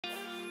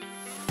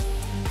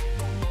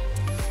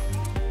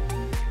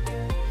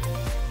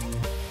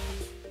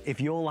if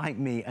you're like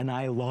me and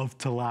I love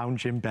to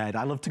lounge in bed,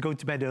 I love to go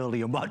to bed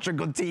early and watch a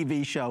good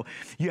TV show,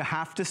 you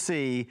have to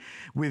see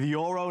with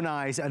your own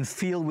eyes and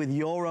feel with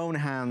your own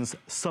hands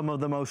some of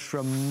the most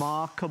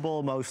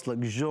remarkable, most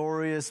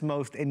luxurious,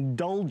 most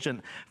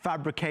indulgent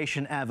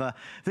fabrication ever.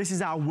 This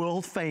is our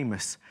world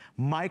famous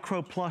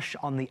micro plush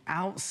on the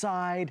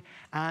outside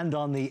and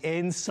on the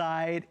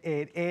inside.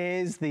 It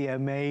is the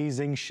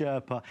amazing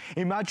Sherpa.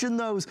 Imagine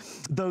those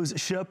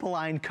Sherpa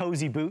line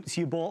cozy boots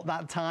you bought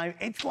that time.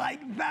 It's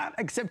like that,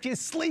 except you're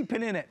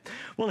sleeping in it.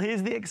 Well,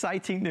 here's the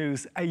exciting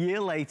news. A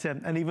year later,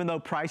 and even though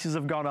prices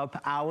have gone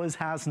up, ours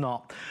has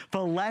not.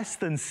 For less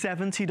than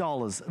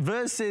 $70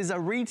 versus a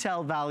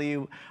retail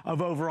value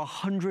of over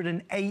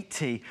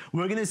 $180,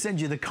 we're gonna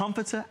send you the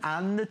comforter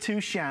and the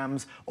 2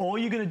 shams. All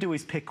you're gonna do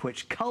is pick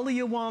which color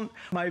you want.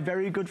 My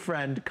very good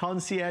friend,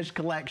 Concierge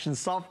Collection,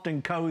 Soft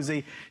and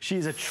Cozy.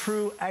 She's a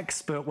true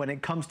expert when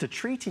it comes to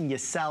treating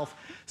yourself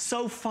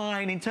so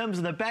fine in terms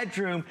of the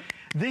bedroom.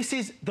 This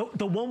is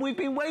the one we've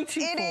been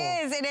waiting for. It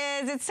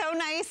is. It's so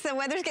nice. The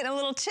weather's getting a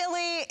little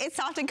chilly. It's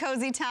soft and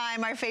cozy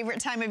time, our favorite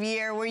time of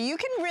year, where you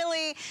can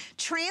really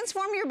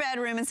transform your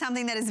bedroom in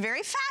something that is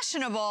very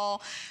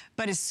fashionable,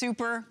 but is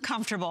super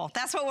comfortable.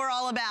 That's what we're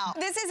all about.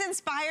 This is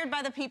inspired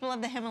by the people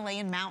of the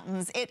Himalayan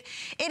mountains. It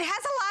has a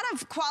lot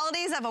of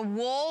qualities of a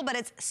wool, but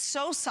it's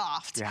so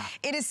soft. Yeah.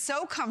 It is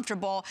so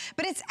comfortable,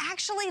 but it's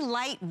actually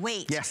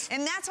lightweight. Yes.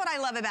 And that's what I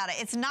love about it.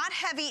 It's not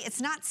heavy, it's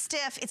not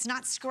stiff, it's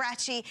not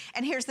scratchy,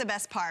 and here's the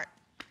best part.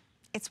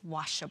 It's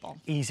washable.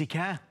 Easy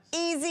care.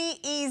 Easy,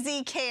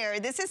 easy care.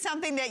 This is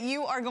something that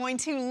you are going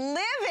to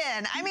live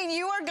in. I mean,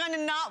 you are going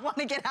to not want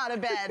to get out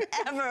of bed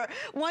ever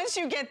once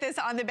you get this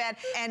on the bed.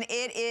 And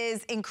it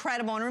is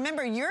incredible. And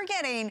remember, you're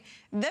getting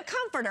the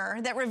comforter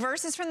that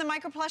reverses from the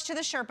micro plush to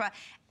the Sherpa,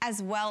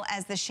 as well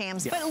as the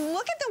shams. Yes. But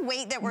look at the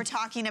weight that we're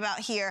talking about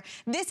here.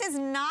 This is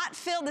not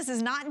filled. This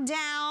is not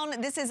down.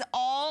 This is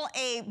all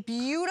a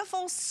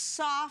beautiful,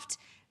 soft,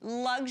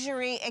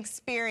 luxury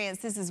experience.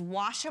 This is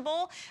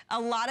washable.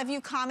 A lot of you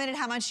commented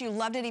how much you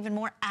loved it even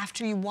more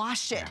after you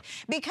washed it,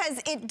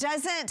 because it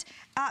doesn't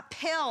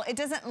pill, it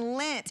doesn't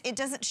lint, it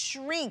doesn't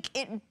shrink,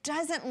 it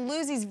doesn't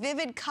lose these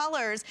vivid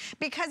colors,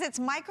 because it's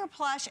micro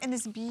plush and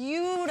this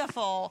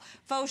beautiful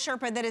faux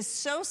Sherpa that is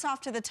so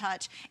soft to the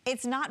touch.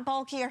 It's not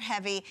bulky or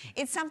heavy.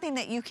 It's something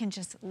that you can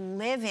just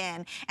live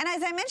in. And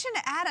as I mentioned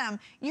to Adam,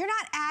 you're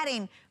not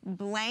adding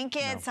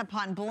blankets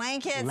upon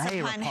blankets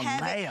layer upon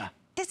heavy.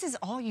 This is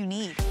all you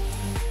need.